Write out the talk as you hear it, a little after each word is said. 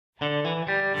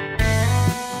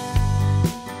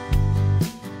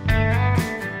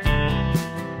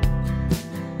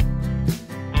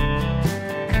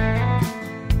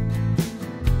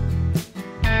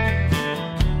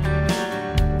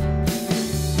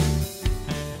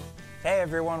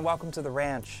everyone, welcome to the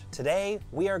ranch. Today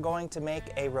we are going to make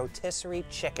a rotisserie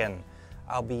chicken.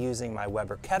 I'll be using my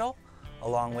Weber kettle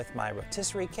along with my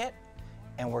rotisserie kit,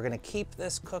 and we're going to keep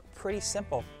this cook pretty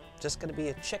simple. Just going to be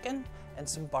a chicken and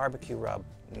some barbecue rub,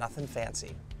 nothing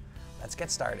fancy. Let's get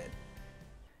started.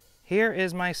 Here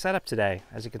is my setup today.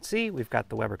 As you can see, we've got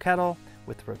the Weber kettle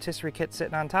with the rotisserie kit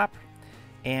sitting on top,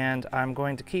 and I'm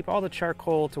going to keep all the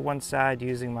charcoal to one side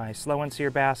using my slow and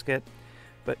sear basket.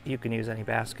 But you can use any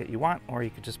basket you want, or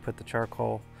you could just put the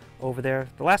charcoal over there.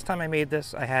 The last time I made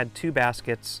this, I had 2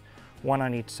 baskets, one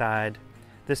on each side.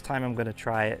 This time I'm going to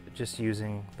try it just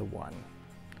using the one.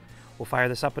 We'll fire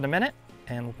this up in a minute,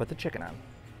 and we'll put the chicken on.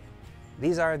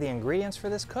 These are the ingredients for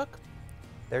this cook.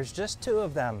 There's just 2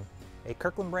 of them, a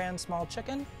Kirkland brand small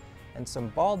chicken and some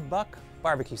Bald Buck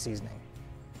barbecue seasoning.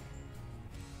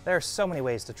 There are so many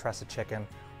ways to truss a chicken.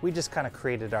 We just kind of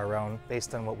created our own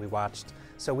based on what we watched.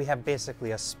 So we have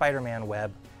basically a Spider-Man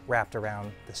web wrapped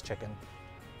around this chicken.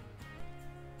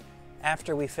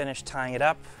 After we finished tying it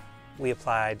up, we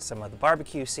applied some of the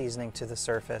barbecue seasoning to the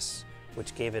surface,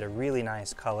 which gave it a really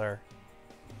nice color.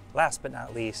 Last but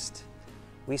not least,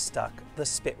 we stuck the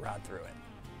spit rod through it.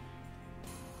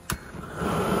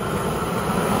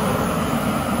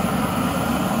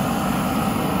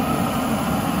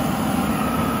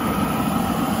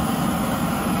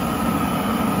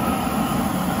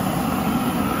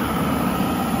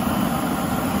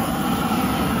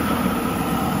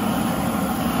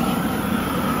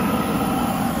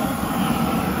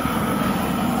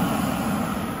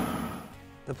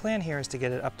 The plan here is to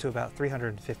get it up to about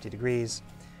 350 degrees,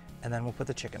 and then we'll put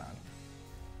the chicken on.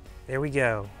 There we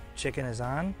go, chicken is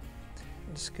on.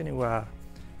 I'm just going to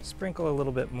sprinkle a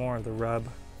little bit more of the rub,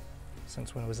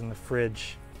 since when it was in the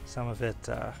fridge, some of it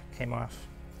came off.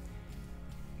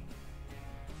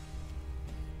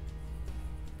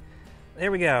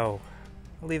 There we go.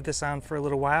 I'll leave this on for a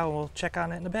little while. We'll check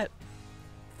on it in a bit.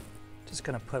 Just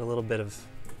going to put a little bit of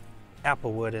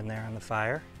apple wood in there on the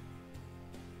fire.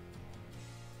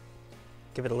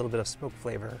 Give it a little bit of smoke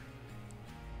flavor.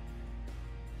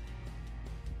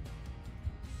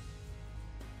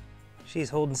 She's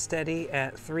holding steady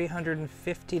at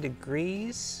 350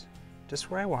 degrees, just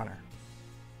where I want her.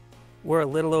 We're a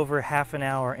little over half an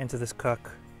hour into this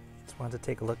cook. Just wanted to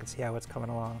take a look and see how it's coming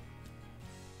along.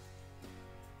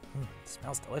 It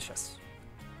smells delicious.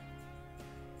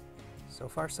 So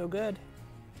far, so good.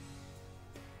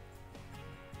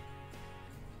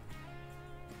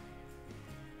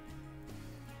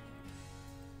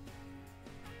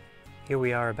 Here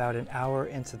we are about an hour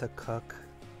into the cook.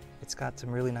 It's got some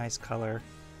really nice color.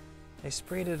 I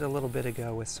sprayed it a little bit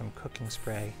ago with some cooking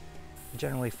spray. I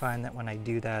generally find that when I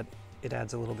do that, it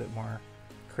adds a little bit more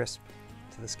crisp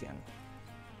to the skin.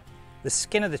 The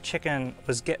skin of the chicken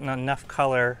was getting enough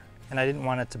color and I didn't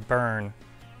want it to burn,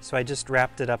 so I just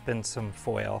wrapped it up in some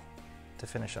foil to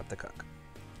finish up the cook.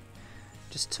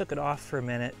 Just took it off for a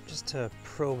minute just to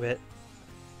probe it.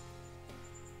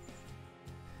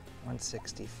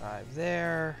 165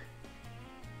 there.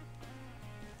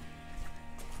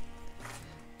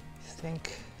 I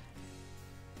think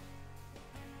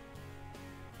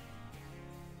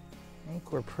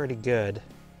we're pretty good.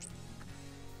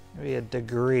 Maybe a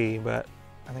degree, but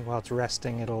I think while it's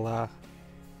resting, it'll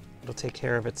take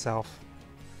care of itself.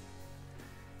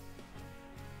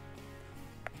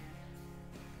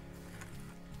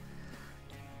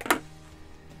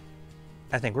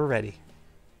 I think we're ready.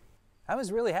 I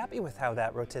was really happy with how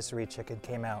that rotisserie chicken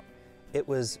came out. It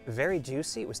was very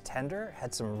juicy, it was tender,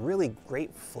 had some really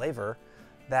great flavor.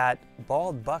 That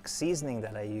Bald Buck seasoning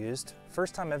that I used,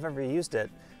 first time I've ever used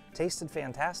it, tasted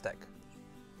fantastic.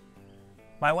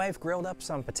 My wife grilled up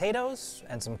some potatoes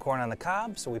and some corn on the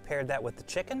cob, so we paired that with the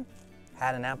chicken.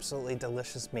 Had an absolutely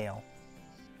delicious meal.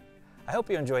 I hope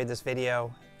you enjoyed this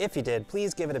video. If you did,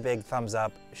 please give it a big thumbs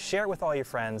up, share it with all your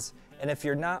friends, and if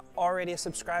you're not already a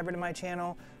subscriber to my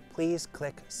channel, please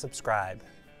click subscribe.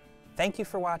 Thank you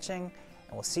for watching,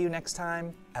 and we'll see you next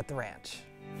time at the ranch.